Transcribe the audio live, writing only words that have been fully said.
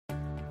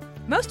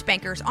Most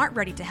bankers aren't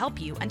ready to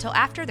help you until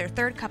after their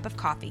third cup of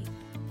coffee.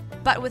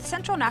 But with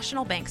Central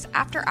National Bank's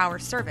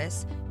after-hours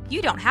service,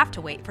 you don't have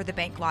to wait for the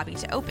bank lobby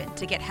to open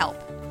to get help.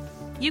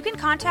 You can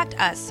contact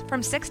us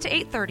from 6 to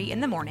 8:30 in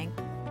the morning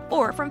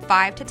or from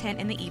 5 to 10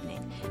 in the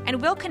evening,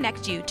 and we'll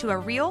connect you to a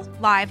real,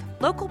 live,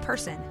 local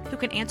person who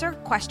can answer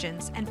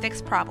questions and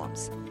fix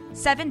problems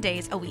 7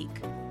 days a week.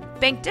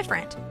 Bank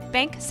different.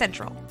 Bank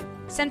Central.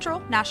 Central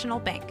National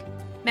Bank.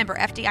 Member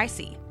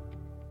FDIC.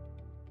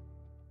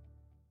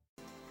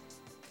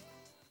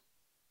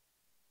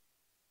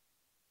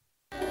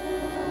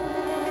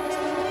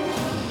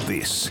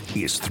 This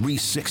is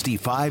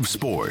 365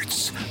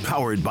 Sports,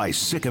 powered by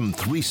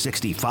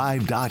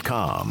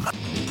Sikkim365.com.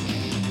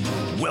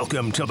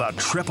 Welcome to the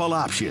Triple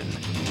Option.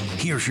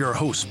 Here's your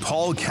host,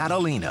 Paul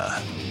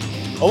Catalina.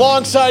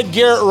 Alongside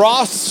Garrett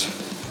Ross,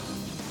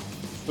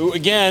 who,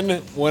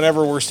 again,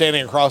 whenever we're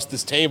standing across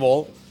this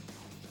table,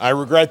 I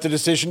regret the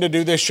decision to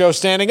do this show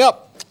standing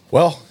up.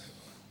 Well,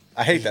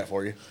 I hate that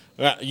for you.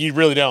 You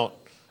really don't.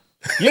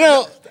 You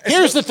know,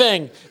 here's the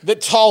thing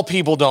that tall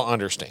people don't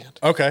understand.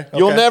 Okay.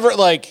 You'll never,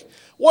 like,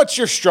 what's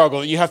your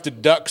struggle? You have to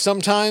duck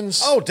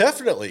sometimes? Oh,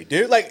 definitely,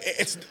 dude. Like,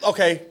 it's,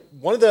 okay,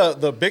 one of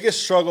the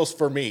biggest struggles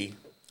for me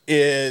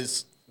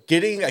is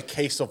getting a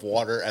case of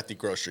water at the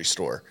grocery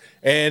store.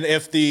 And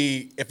if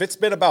it's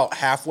been about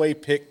halfway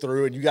picked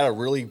through and you got to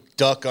really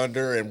duck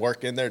under and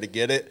work in there to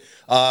get it,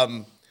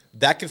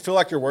 that can feel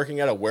like you're working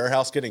at a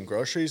warehouse getting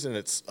groceries, and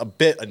it's a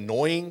bit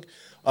annoying.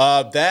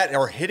 That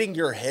or hitting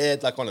your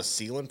head like on a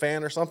ceiling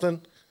fan or something,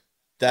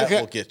 that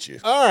will get you.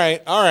 All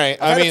right. I've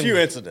had a few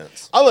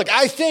incidents. Look,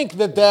 I think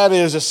that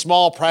is a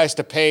small price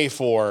to pay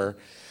for.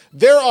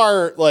 There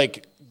are,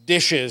 like,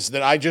 dishes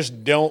that I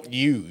just don't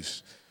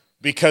use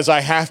because I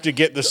have to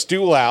get the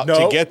stool out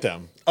to get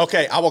them.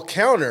 Okay, I will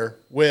counter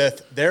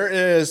with there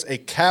is a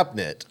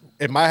cabinet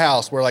in my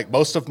house where, like,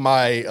 most of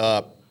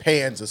my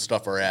pans and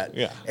stuff are at.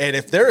 Yeah. And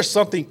if there is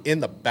something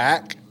in the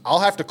back, I'll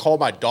have to call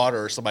my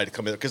daughter or somebody to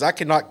come in because I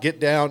cannot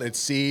get down and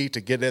see to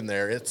get in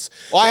there. It's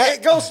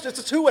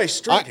a two-way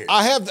street here.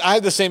 I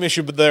have the same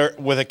issue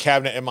with a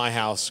cabinet in my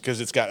house because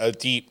it's got a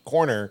deep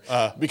corner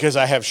because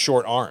I have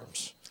short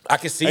arms. I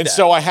can see that. And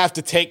so I have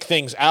to take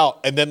things out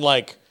and then,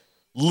 like,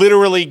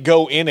 literally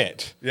go in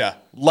it. Yeah.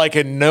 Like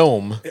a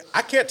gnome.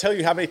 I can't tell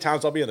you how many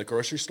times I'll be in the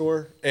grocery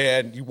store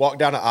and you walk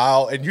down an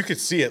aisle and you can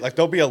see it. Like,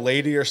 there'll be a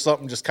lady or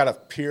something just kind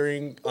of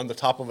peering on the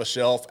top of a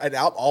shelf. And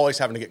I'm always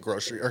having to get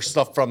grocery or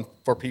stuff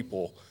for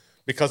people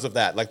because of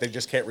that. Like, they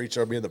just can't reach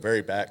or be in the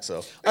very back.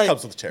 So it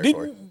comes with the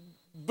territory.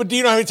 But do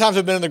you know how many times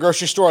I've been in the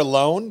grocery store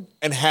alone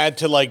and had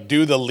to, like,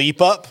 do the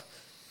leap up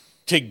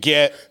to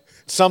get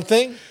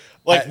something?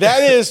 Like,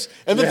 that is,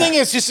 and the thing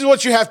is, this is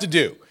what you have to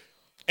do.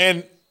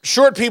 And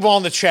short people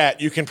on the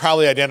chat, you can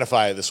probably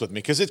identify this with me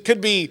because it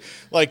could be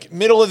like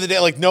middle of the day,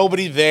 like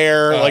nobody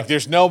there, like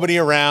there's nobody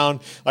around.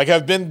 Like,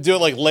 I've been doing,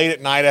 like, late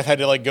at night, I've had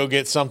to, like, go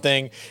get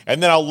something,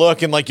 and then I'll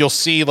look and, like, you'll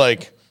see,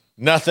 like,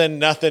 nothing.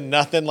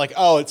 Like,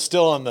 oh, it's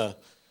still on the,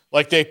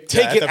 like, they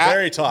take it at the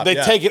very top. They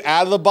take it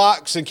out of the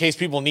box in case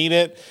people need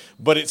it,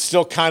 but it's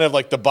still kind of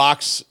like the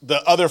box,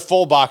 the other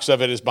full box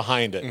of it is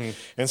behind it. Mm.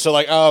 And so,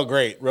 like, oh,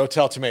 great,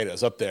 Rotel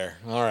tomatoes up there.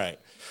 All right.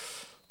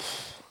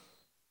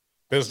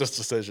 Business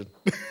decision.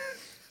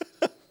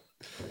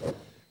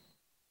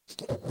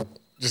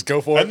 Just go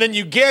for it. And then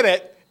you get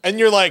it, and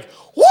you're like,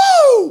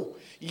 woo!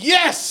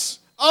 Yes!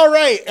 All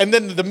right. And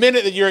then the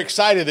minute that you're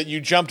excited that you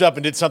jumped up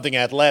and did something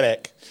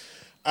athletic,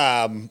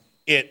 like,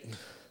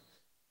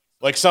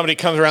 somebody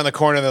comes around the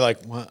corner and they're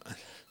like, what?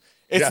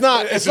 It's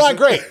not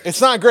great.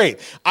 It's not great.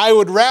 I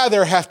would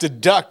rather have to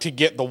duck to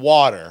get the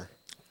water.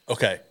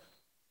 Okay.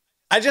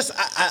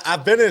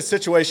 I've been in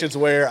situations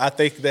where I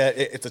think that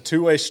it's a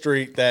two-way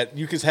street, that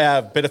you can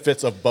have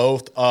benefits of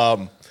both.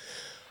 But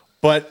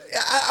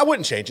I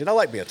wouldn't change it. I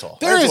like being tall.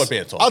 I enjoy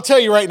being tall. I'll tell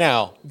you right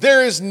now,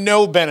 there is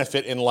no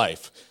benefit in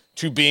life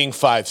to being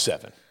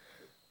 5'7".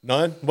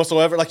 None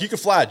whatsoever. Like, you could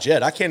fly a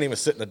jet. I can't even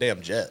sit in a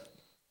damn jet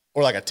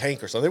or like a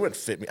tank or something. They wouldn't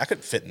fit me. I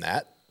couldn't fit in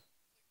that.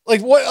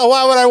 Like, what?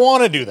 Why would I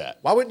want to do that?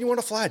 Why wouldn't you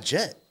want to fly a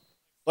jet?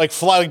 Like,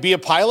 be a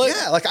pilot?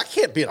 Yeah, like, I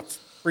can't be a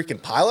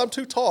freaking pilot. I'm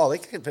too tall. They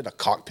can't fit in a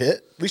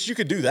cockpit. At least you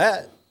could do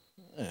that.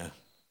 Yeah.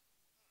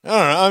 I don't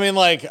know. I mean,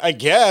 like, I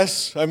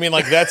guess. I mean,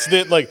 like, that's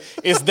the, like,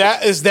 is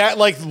that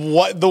like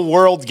what the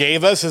world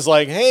gave us? Is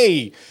like,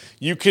 hey,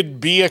 you could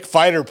be a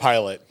fighter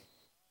pilot.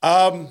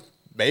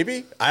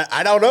 Maybe.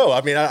 I don't know.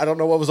 I mean, I don't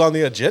know what was on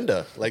the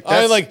agenda. Like,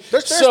 that's,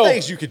 there's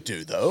things you could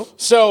do, though.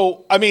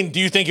 So, I mean, do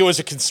you think it was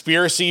a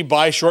conspiracy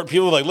by short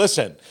people? Like,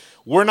 listen,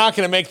 we're not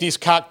going to make these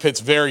cockpits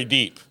very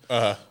deep.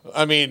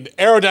 I mean,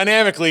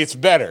 aerodynamically, it's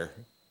better.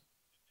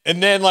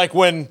 And then, like,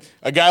 when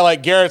a guy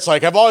like Garrett's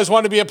like, I've always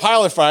wanted to be a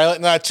pilot,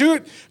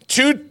 and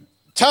too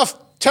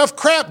tough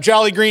crap,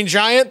 Jolly Green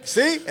Giant.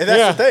 See? And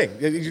that's the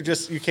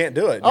thing. You can't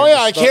do it.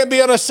 I can't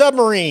be on a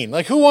submarine.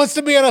 Like, who wants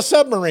to be on a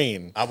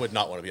submarine? I would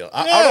not want to be on.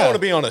 I don't want to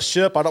be on a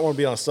ship. I don't want to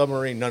be on a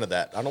submarine. None of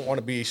that. I don't want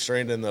to be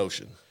stranded in the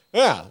ocean.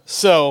 Yeah.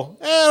 So,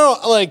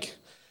 I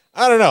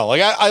don't know.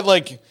 Like, I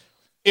like,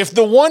 if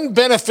the one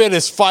benefit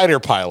is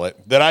fighter pilot,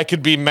 that I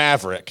could be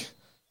Maverick,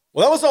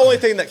 Well, that was the only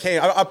thing that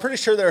came. I'm pretty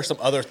sure there are some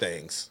other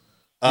things.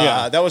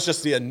 That was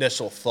just the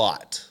initial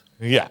thought.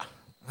 Yeah.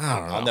 I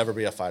don't know. I'll never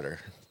be a fighter.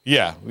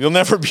 Yeah. You'll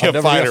never be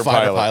a fighter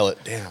pilot.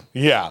 Damn.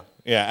 Yeah.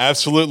 Yeah,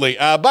 absolutely.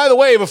 By the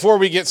way, before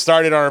we get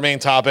started on our main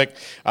topic,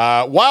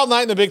 wild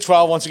night in the Big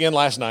 12 once again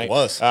last night. It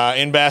was.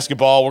 In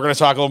basketball. We're going to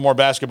talk a little more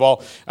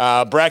basketball.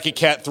 Bracket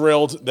Cat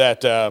thrilled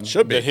that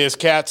his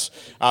Cats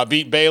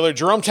beat Baylor.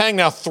 Jerome Tang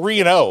now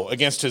 3-0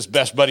 against his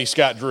best buddy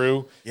Scott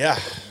Drew. Yeah.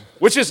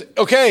 Which is,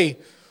 okay,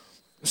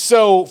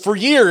 so for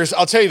years,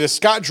 I'll tell you this,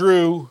 Scott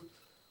Drew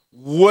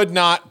would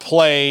not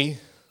play.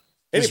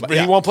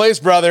 He won't play his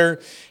brother.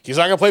 He's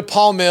not going to play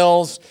Paul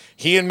Mills.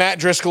 He and Matt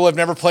Driscoll have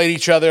never played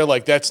each other.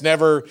 Like, that's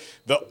never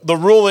the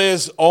rule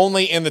is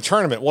only in the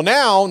tournament. Well,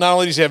 now, not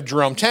only does he have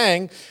Jerome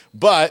Tang,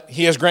 but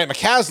he has Grant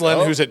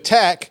McCaslin, who's at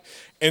Tech.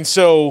 And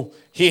so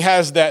he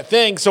has that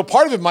thing. So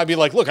part of it might be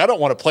like, look, I don't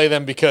want to play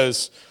them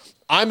because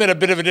I'm at a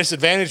bit of a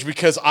disadvantage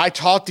because I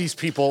taught these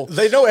people.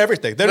 They know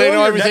everything. They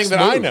know everything that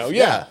I know.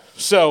 Yeah.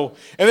 So,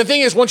 and the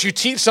thing is, once you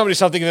teach somebody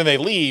something and then they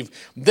leave,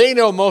 they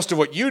know most of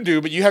what you do,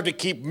 but you have to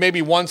keep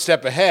maybe one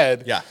step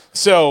ahead. Yeah.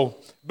 So,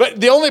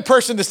 but the only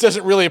person this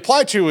doesn't really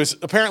apply to is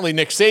apparently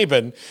Nick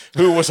Saban,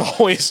 who was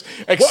always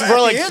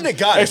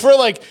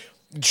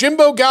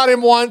Jimbo got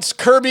him once,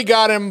 Kirby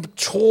got him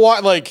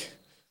twice. Like,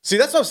 see,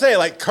 that's what I'm saying.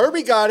 Like,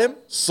 Kirby got him,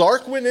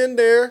 Sark went in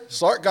there,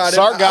 Sark got him.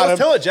 I was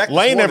telling Jack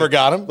Lane never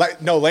got him.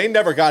 No, Lane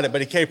never got him,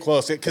 but he came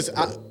close because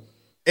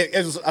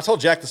I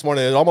told Jack this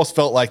morning, it almost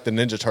felt like the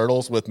Ninja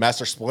Turtles with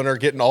Master Splinter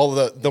getting all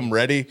of them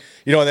ready.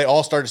 You know, and they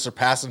all started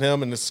surpassing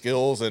him in the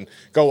skills and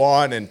go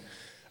on, and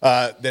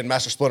then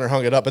Master Splinter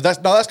hung it up. But that's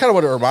kind of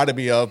what it reminded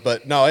me of.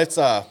 But no, it's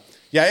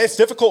it's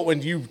difficult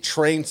when you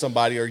train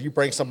somebody or you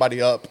bring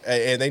somebody up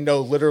and they know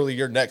literally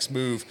your next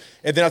move.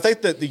 And then I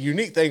think that the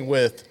unique thing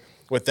with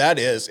that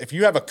is if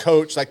you have a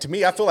coach, like to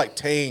me, I feel like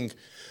Tang,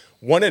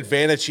 one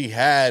advantage he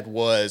had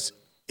was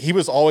he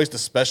was always the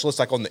specialist,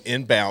 like on the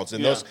inbounds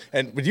and those.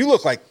 And when you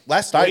look like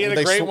last night, he had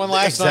a great one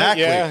last night.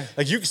 Yeah.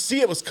 Like you could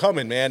see it was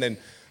coming, man. And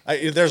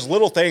there's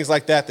little things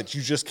like that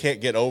you just can't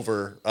get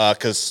over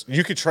because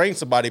you could train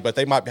somebody, but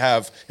they might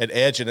have an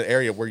edge in an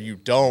area where you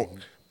don't.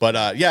 But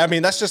I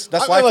mean, that's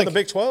life in the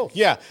Big 12.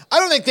 Yeah, I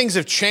don't think things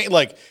have changed.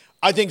 Like,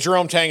 I think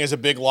Jerome Tang is a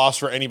big loss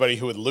for anybody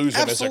who would lose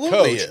him as a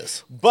coach.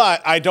 Is.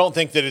 But I don't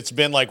think that it's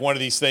been like one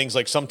of these things.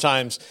 Like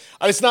sometimes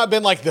it's not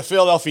been like the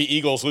Philadelphia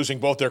Eagles losing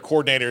both their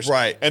coordinators,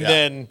 right? And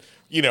then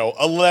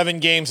 11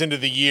 games into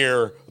the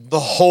year,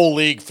 the whole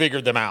league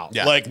figured them out.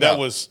 Yeah. Like that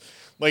was.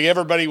 Like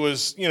everybody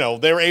was,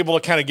 they were able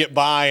to kind of get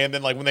by, and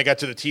then like when they got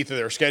to the teeth of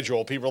their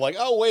schedule, people were like,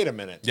 "Oh, wait a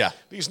minute,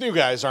 these new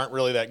guys aren't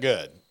really that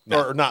good,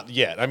 or not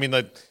yet." I mean,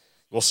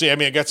 we'll see. I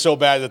mean, it got so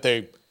bad that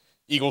the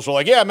Eagles were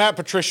like, "Yeah, Matt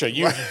Patricia,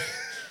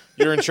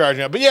 you're in charge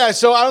now." But yeah,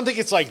 so I don't think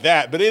it's like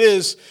that. But it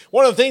is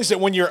one of the things that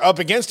when you're up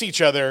against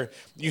each other,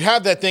 you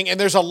have that thing, and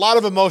there's a lot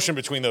of emotion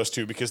between those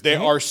two because they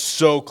are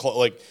so close.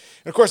 Like,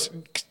 and of course,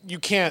 you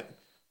can't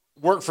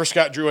work for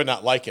Scott Drew and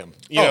not like him,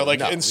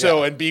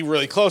 and be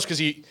really close because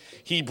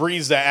he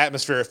breathes that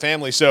atmosphere of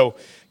family. So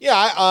it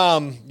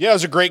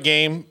was a great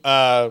game.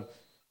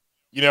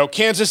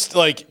 Kansas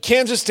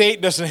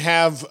State doesn't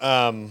have,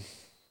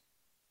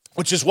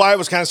 which is why it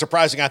was kind of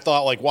surprising. I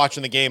thought like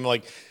watching the game,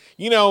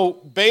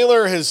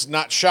 Baylor has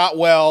not shot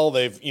well.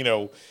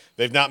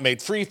 They've not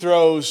made free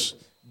throws,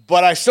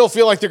 but I still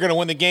feel like they're going to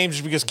win the game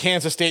just because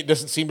Kansas State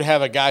doesn't seem to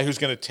have a guy who's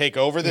going to take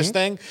over this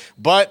thing.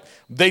 But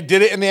they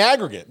did it in the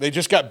aggregate. They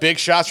just got big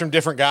shots from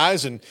different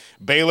guys, and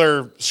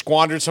Baylor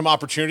squandered some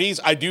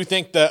opportunities. I do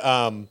think that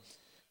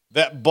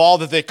that ball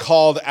that they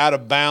called out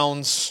of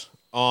bounds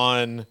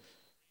on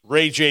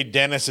Ray J.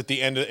 Dennis at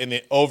the end in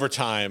the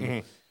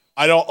overtime.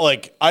 I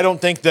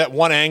don't think that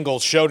one angle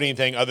showed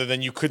anything other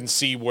than you couldn't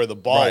see where the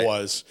ball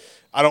was.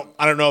 I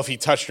don't know if he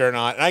touched it or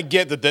not. And I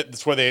get that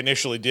that's what they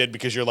initially did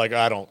because you're like,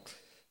 I don't.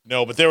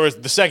 No, but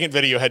the second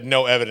video had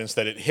no evidence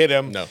that it hit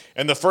him. No.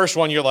 And the first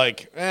one, you're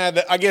like,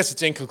 I guess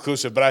it's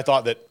inconclusive, but I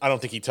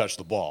don't think he touched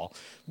the ball.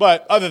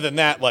 But other than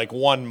that, like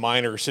one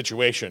minor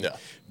situation,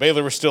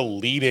 Baylor was still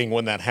leading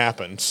when that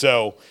happened.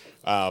 So,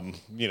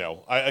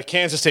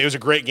 Kansas State was a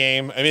great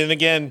game. I mean,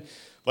 again,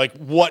 like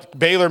what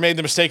Baylor made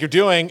the mistake of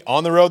doing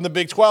on the road in the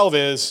Big 12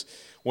 is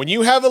when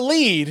you have a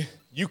lead,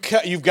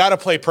 you've got to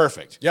play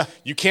perfect. Yeah.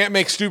 You can't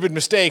make stupid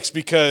mistakes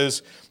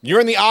because you're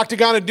in the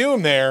octagon of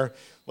doom there.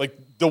 Like,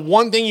 the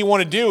one thing you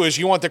want to do is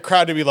you want the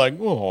crowd to be like,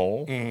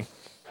 "Oh,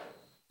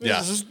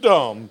 this is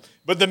dumb."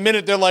 But the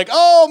minute they're like,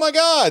 "Oh my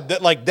God,"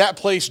 that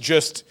place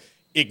just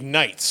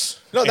ignites.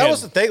 No, that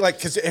was the thing. Like,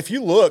 because if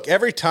you look,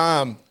 every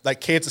time like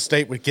Kansas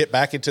State would get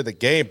back into the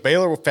game,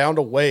 Baylor found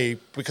a way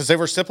because they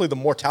were simply the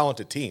more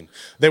talented team.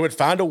 They would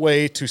find a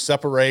way to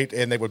separate,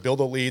 and they would build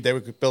a lead. They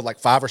would build like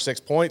 5 or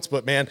 6 points.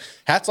 But man,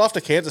 hats off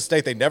to Kansas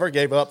State. They never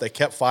gave up. They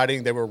kept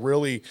fighting. They were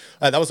really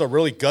that was a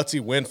really gutsy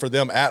win for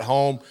them at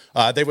home.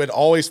 They would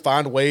always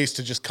find ways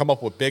to just come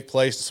up with big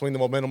plays to swing the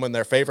momentum in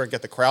their favor and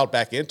get the crowd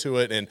back into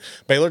it. And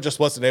Baylor just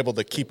wasn't able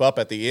to keep up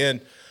at the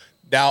end.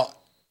 Now,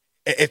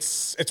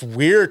 it's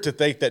weird to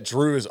think that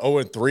Drew is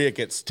 0-3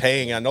 against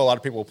Tang. I know a lot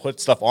of people put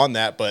stuff on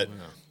that, but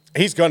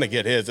He's going to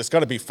get his. It's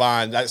going to be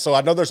fine. So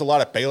I know there's a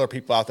lot of Baylor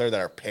people out there that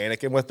are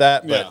panicking with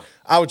that, but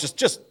I would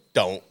just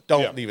don't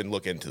even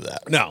look into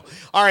that. No.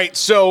 All right.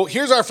 So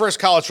here's our first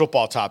college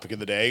football topic of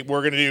the day.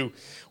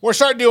 We're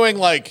start doing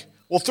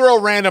we'll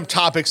throw random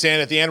topics in.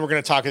 At the end, we're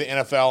going to talk to the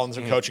NFL and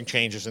some coaching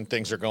changes and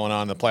things that are going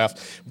on in the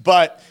playoffs.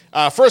 But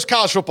first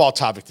college football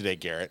topic today,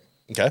 Garrett.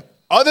 Okay.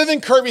 Other than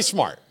Kirby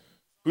Smart,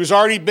 who's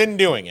already been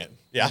doing it.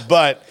 Yeah.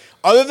 But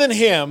other than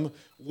him,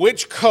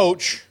 which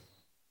coach,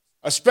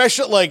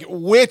 especially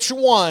which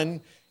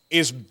one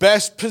is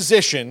best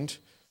positioned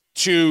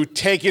to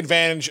take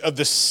advantage of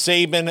the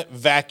Saban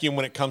vacuum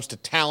when it comes to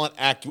talent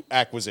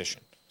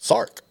acquisition?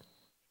 Sark.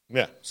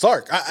 Yeah.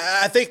 Sark.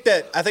 I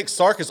think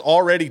Sark is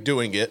already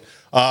doing it.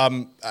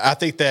 I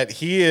think that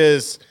he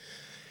is.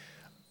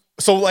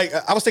 So,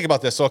 I was thinking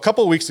about this. So, a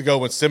couple of weeks ago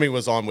when Simi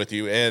was on with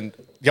you, and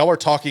y'all were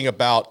talking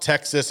about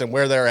Texas and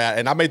where they're at,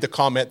 and I made the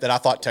comment that I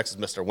thought Texas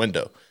missed their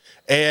window.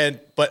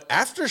 But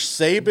after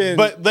Saban,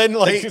 but then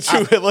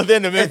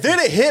then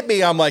it hit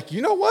me. I'm like,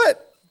 you know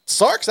what?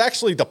 Sark's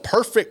actually the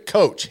perfect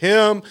coach.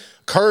 Him,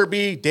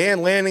 Kirby,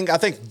 Dan Lanning. I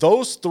think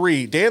those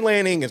three, Dan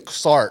Lanning and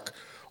Sark,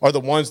 are the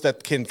ones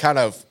that can kind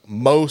of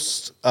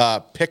most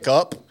pick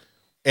up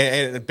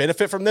and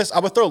benefit from this. I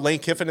would throw Lane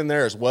Kiffin in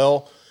there as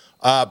well.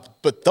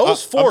 But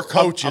those four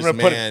coaches, I'm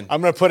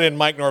going to put in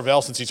Mike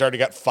Norvell since he's already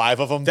got 5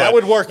 of them. That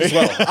would work as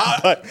well.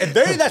 And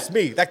maybe that's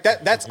me.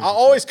 That's I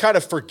always kind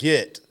of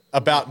forget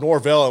about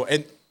Norvell,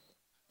 and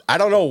I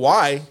don't know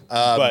why.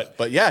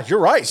 But yeah, you're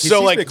right.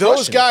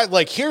 Those guys,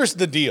 here's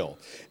the deal,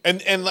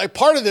 and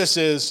part of this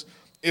is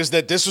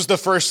that this was the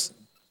first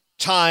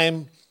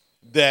time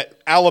that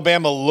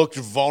Alabama looked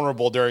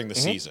vulnerable during the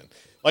season.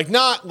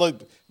 Not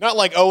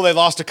like they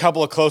lost a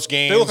couple of close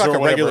games. They look like or a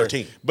whatever, regular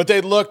team. But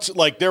they looked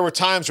like there were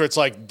times where it's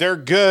they're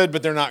good,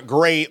 but they're not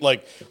great.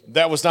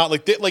 That was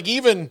not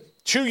even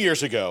 2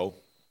 years ago,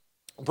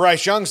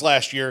 Bryce Young's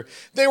last year,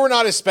 they were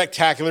not as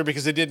spectacular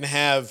because they didn't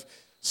have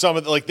some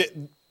of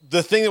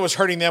the thing that was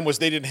hurting them was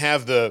they didn't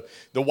have the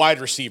wide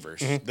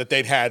receivers that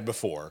they'd had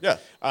before. Yeah.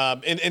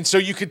 And so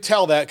you could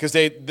tell that because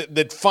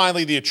that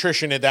finally the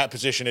attrition at that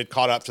position had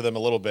caught up to them a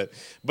little bit.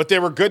 But they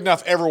were good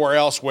enough everywhere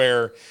else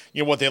where,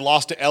 they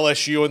lost to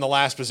LSU in the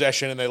last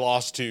possession and they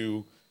lost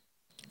to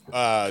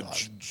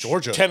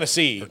Georgia,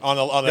 Tennessee on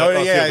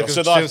the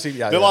so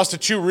they lost to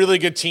 2 really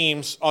good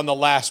teams on the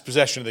last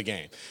possession of the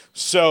game.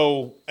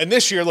 So, and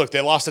this year, look,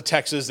 they lost to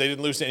Texas. They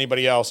didn't lose to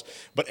anybody else,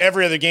 but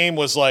every other game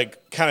was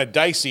kind of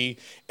dicey,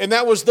 and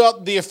that was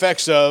the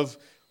effects of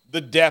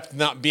the depth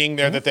not being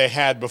there that they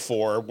had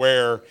before.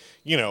 Where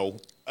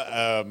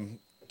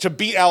to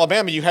beat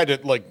Alabama, you had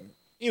to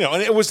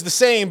and it was the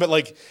same,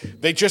 but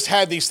they just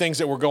had these things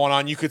that were going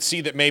on. You could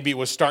see that maybe it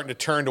was starting to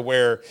turn to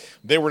where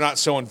they were not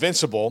so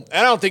invincible. And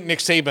I don't think Nick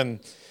Saban,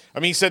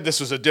 he said this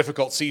was a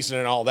difficult season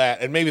and all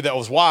that, and maybe that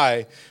was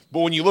why. But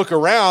when you look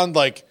around,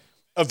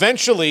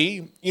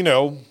 eventually,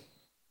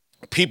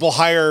 people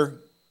hire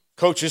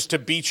coaches to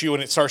beat you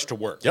and it starts to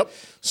work. Yep.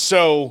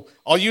 So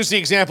I'll use the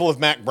example of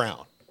Mac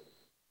Brown.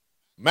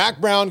 Mac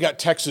Brown got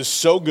Texas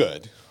so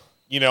good,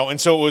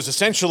 and so it was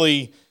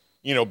essentially –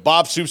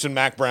 Bob Stoops and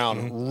Mac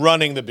Brown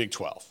running the Big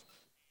 12.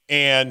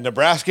 And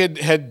Nebraska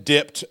had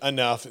dipped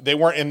enough. They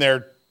weren't in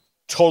their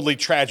totally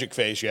tragic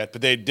phase yet,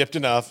 but they had dipped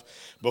enough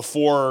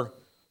before,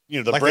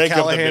 the break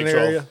of the Big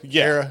 12.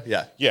 Era?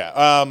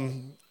 Yeah.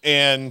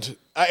 And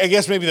I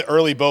guess maybe the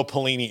early Bo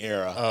Pelini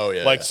era. Oh,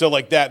 yeah. So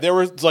that. There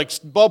was,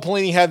 Bo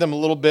Pelini had them a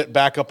little bit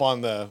back up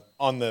on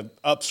the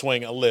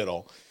upswing a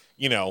little.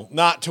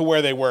 Not to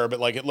where they were, but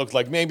it looked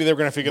like maybe they were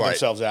going to figure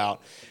themselves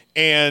out.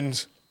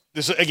 And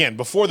this again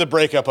before the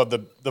breakup of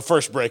the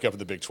first breakup of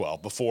the Big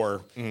 12,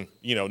 before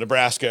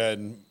Nebraska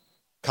and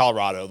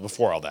Colorado,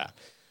 before all that.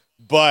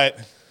 But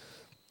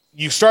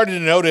you started to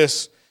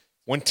notice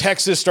when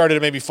Texas started to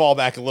maybe fall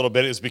back a little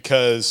bit is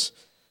because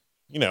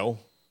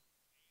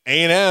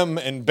A&M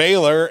and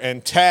Baylor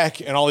and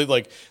Tech and all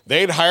these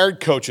they had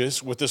hired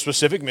coaches with a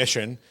specific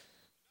mission,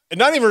 and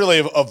not even really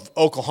of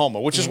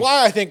Oklahoma, which is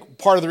why I think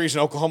part of the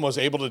reason Oklahoma was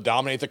able to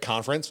dominate the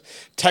conference.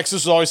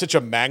 Texas was always such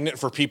a magnet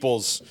for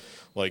people's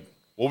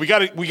well, we got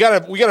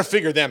to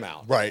figure them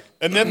out. Right.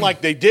 And then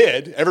they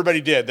did,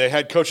 everybody did. They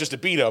had coaches to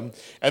beat them.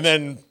 And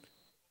then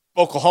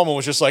Oklahoma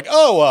was just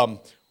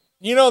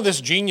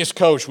this genius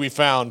coach we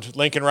found,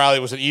 Lincoln Riley,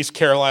 was at East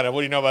Carolina.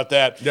 What do you know about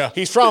that? Yeah.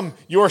 He's from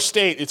your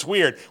state. It's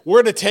weird.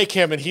 We're going to take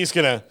him and he's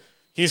going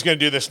to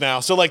do this now.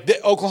 So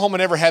Oklahoma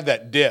never had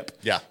that dip.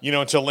 Yeah.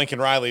 Until Lincoln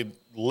Riley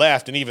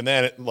left, and even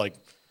then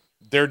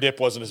their dip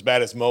wasn't as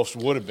bad as most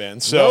would have been.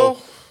 So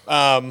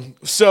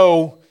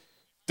so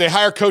they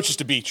hire coaches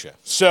to beat you.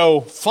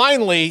 So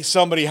finally,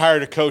 somebody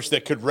hired a coach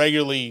that could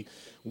regularly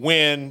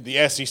win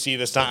the SEC.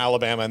 That's not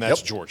Alabama, and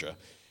that's Georgia.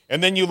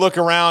 And then you look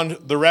around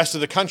the rest of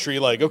the country,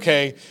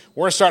 okay,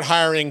 we're going to start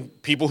hiring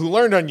people who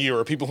learned on you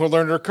or people who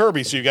learned under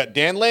Kirby. So you've got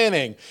Dan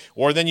Lanning,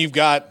 or then you've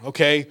got,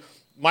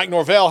 Mike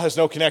Norvell has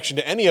no connection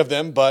to any of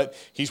them, but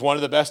he's one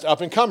of the best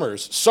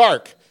up-and-comers.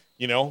 Sark,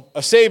 a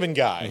Saban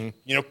guy.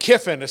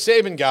 Kiffin, a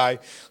Saban guy.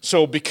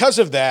 So because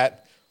of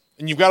that,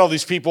 and you've got all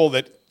these people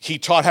that he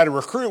taught how to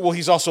recruit. Well,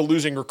 he's also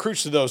losing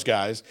recruits to those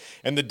guys,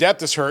 and the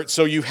depth is hurt.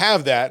 So you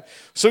have that.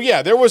 So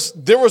yeah, there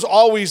was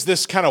always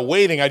this kind of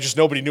waiting.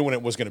 Nobody knew when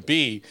it was going to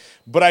be.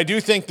 But I do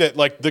think that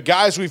like the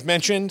guys we've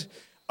mentioned,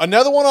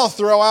 another one I'll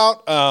throw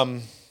out.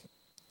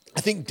 I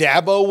think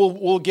Dabo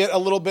will get a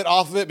little bit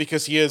off of it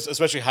because he is,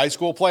 especially high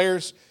school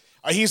players.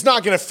 He's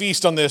not going to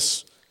feast on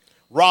this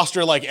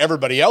roster like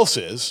everybody else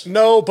is.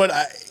 No, but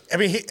I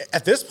mean,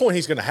 at this point,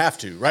 he's going to have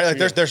to, right?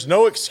 Like, there's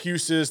no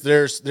excuses.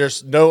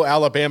 There's no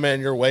Alabama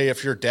in your way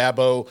if you're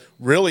Dabo.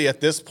 Really,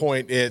 at this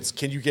point, it's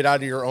can you get out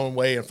of your own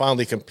way and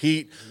finally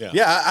compete?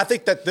 Yeah, I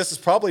think that this is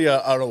probably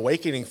an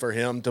awakening for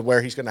him to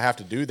where he's going to have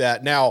to do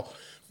that. Now,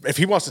 if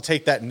he wants to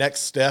take that next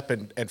step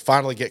and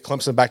finally get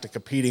Clemson back to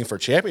competing for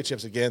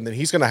championships again, then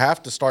he's going to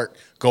have to start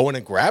going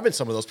and grabbing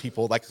some of those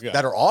people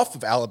that are off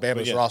of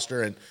Alabama's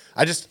roster. And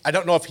I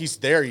don't know if he's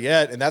there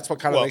yet, and that's what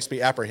kind of makes me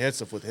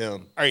apprehensive with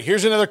him. All right,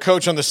 here's another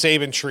coach on the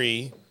Saban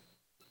tree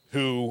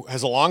who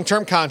has a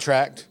long-term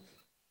contract.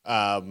 We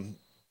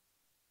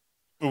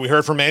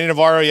heard from Manny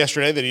Navarro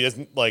yesterday that he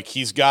doesn't like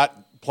he's got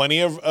plenty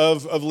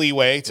of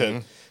leeway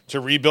to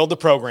rebuild the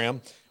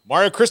program.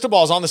 Mario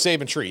Cristobal is on the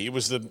Saban tree. He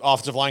was the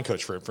offensive line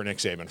coach for Nick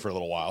Saban for a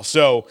little while.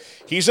 So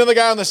he's another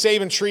guy on the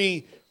Saban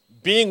tree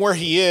being where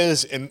he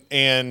is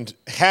and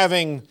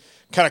having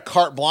kind of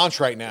carte blanche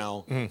right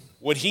now.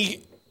 What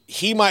he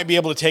might be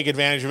able to take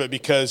advantage of it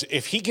because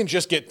if he can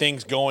just get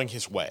things going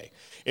his way,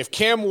 if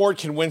Cam Ward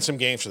can win some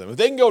games for them, if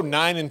they can go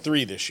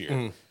 9-3 this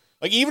year,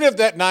 like even if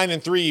that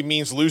 9-3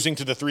 means losing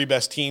to the three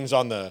best teams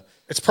on the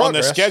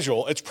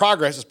schedule, it's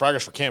progress. It's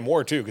progress for Cam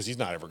Ward too because he's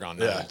not ever gone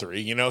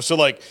 9-3. You know, so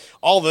like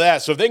all of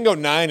that. So if they can go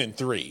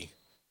 9-3,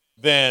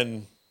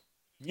 then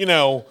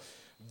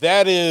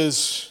that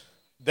is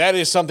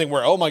something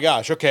where oh my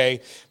gosh, okay,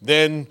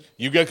 then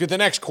you get the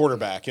next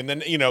quarterback, and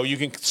then you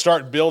can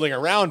start building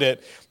around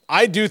it.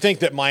 I do think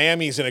that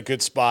Miami's in a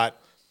good spot.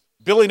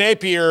 Billy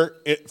Napier,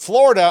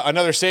 Florida,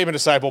 another Saban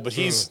disciple, but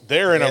he's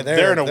they're in a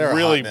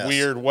really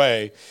weird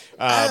way.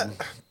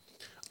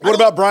 What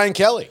about Brian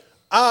Kelly?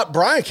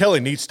 Brian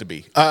Kelly needs to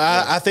be.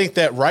 I think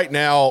that right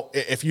now,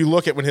 if you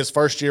look at when his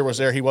first year was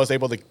there, he was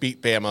able to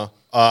beat Bama.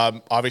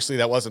 Obviously,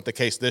 that wasn't the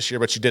case this year,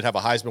 but you did have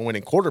a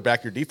Heisman-winning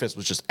quarterback. Your defense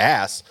was just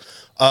ass.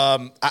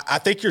 I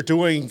think you're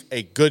doing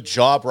a good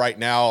job right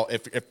now,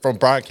 if from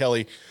Brian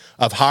Kelly,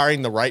 of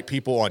hiring the right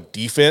people on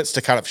defense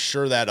to kind of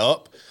shore that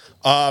up.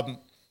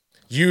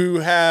 You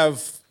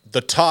have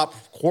the top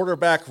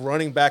quarterback,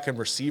 running back, and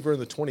receiver in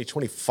the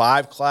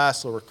 2025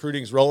 class, so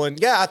recruiting's rolling.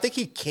 Yeah, I think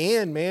he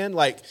can, man.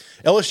 Like,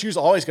 LSU's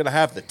always going to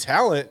have the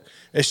talent.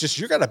 It's just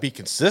you got to be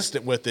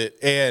consistent with it,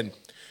 and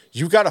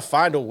you got to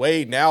find a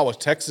way now with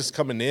Texas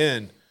coming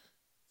in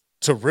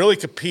to really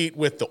compete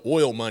with the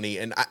oil money.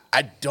 And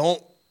I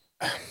don't –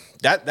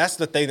 that's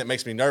the thing that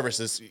makes me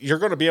nervous is you're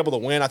going to be able to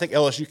win. I think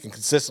LSU can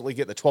consistently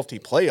get the 12-team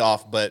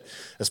playoff, but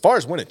as far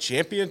as winning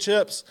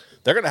championships –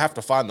 they're going to have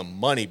to find the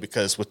money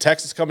because with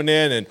Texas coming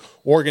in and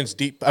Oregon's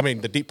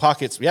the deep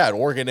pockets, at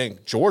Oregon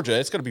and Georgia,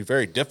 it's going to be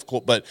very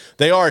difficult, but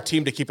they are a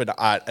team to keep an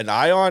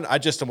eye on. I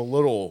just am a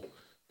little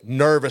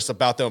nervous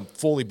about them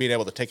fully being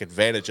able to take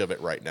advantage of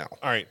it right now.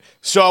 All right.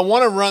 So I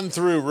want to run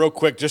through real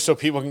quick just so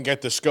people can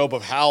get the scope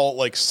of how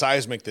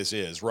seismic this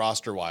is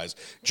roster-wise,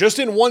 just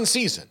in one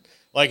season.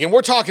 And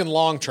we're talking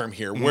long-term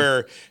here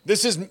where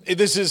this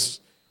is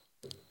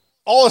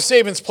all of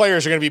Saban's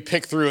players are going to be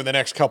picked through in the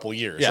next couple of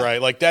years,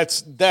 right?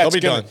 That's going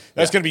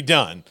to be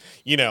done,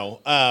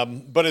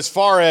 But as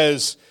far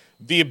as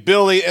the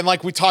ability, and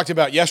like we talked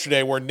about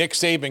yesterday, where Nick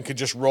Saban could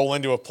just roll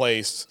into a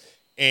place,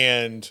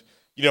 and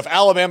if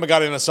Alabama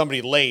got into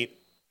somebody late,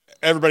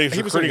 everybody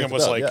who's recruiting him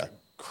was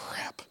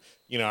crap.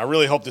 I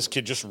really hope this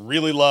kid just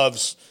really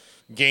loves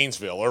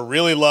Gainesville or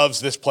really loves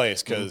this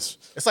place because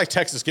it's like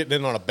Texas getting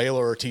in on a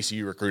Baylor or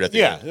TCU recruit at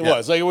the end. It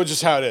was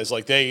just how it is.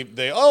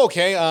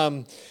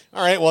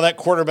 All right, well, that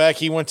quarterback,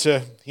 he went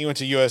to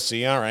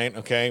USC. All right,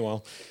 okay,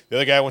 well, the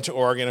other guy went to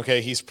Oregon.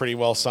 Okay, he's pretty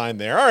well signed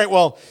there. All right,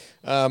 well,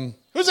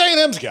 who's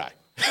A&M's guy?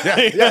 Yeah,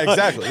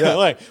 exactly.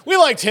 Yeah. We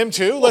liked him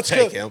too. Let's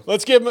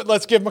give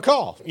him a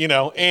call.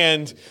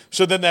 And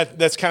so then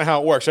that's kind of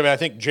how it works. I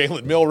think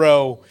Jalen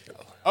Milroe,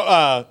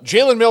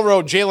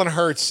 Jalen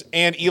Hurts,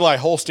 and Eli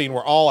Holstein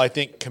were all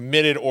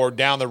committed or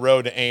down the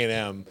road to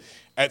A&M.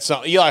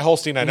 Eli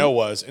Holstein I know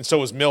was, and so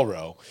was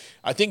Milroe.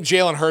 I think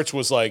Jalen Hurts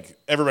was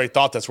everybody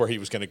thought that's where he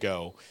was going to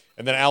go.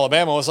 And then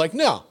Alabama was like,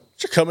 no.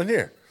 You're coming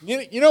here.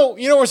 You know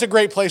where's a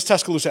great place?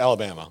 Tuscaloosa,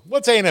 Alabama.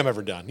 What's A&M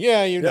ever done?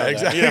 Yeah,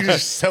 exactly. That.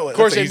 Just sell it. Of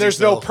course,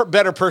 there's no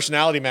better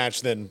personality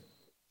match than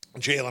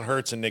Jalen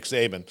Hurts and Nick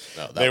Saban.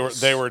 No, they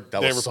were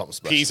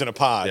peas in a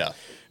pod.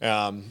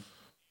 Yeah.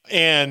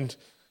 And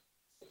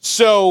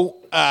so,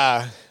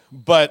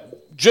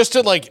 but just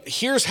to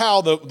here's how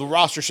the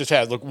roster just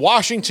had. Look,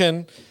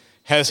 Washington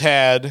has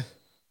had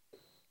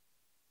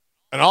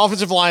an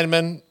offensive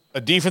lineman,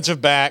 a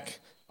defensive back,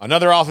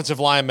 another offensive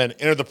lineman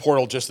enter the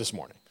portal just this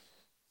morning.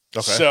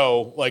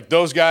 So, like,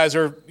 those guys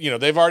are,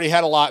 they've already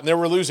had a lot, and they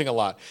were losing a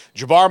lot.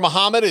 Jabbar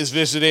Muhammad is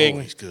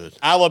visiting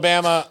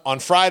Alabama on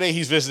Friday.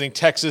 He's visiting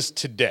Texas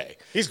today.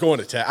 He's going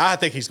to Texas. I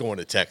think he's going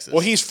to Texas.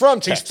 Well, he's from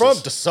Texas. He's from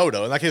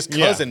DeSoto, and like his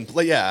cousin.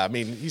 Yeah, I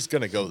mean, he's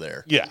going to go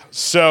there. Yeah.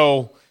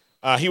 So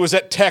he was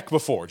at Tech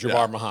before,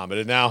 Jabbar Muhammad,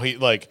 and now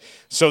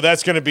so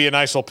that's going to be a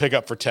nice little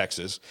pickup for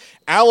Texas.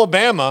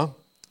 Alabama,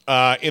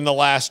 in the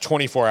last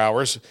 24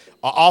 hours,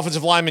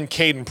 offensive lineman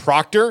Caden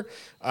Proctor,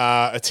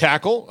 a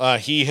tackle.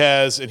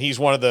 He's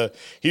one of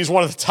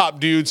the top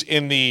dudes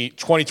in the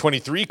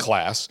 2023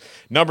 class.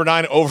 Number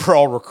 9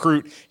 overall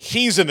recruit.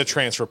 He's in the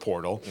transfer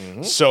portal,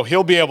 so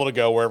he'll be able to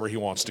go wherever he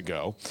wants to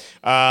go.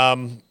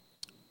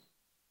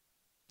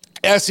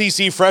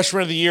 SEC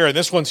Freshman of the Year, and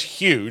this one's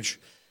huge.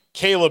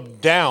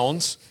 Caleb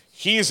Downs.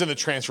 He's in the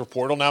transfer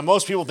portal. Now,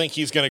 most people think he's going to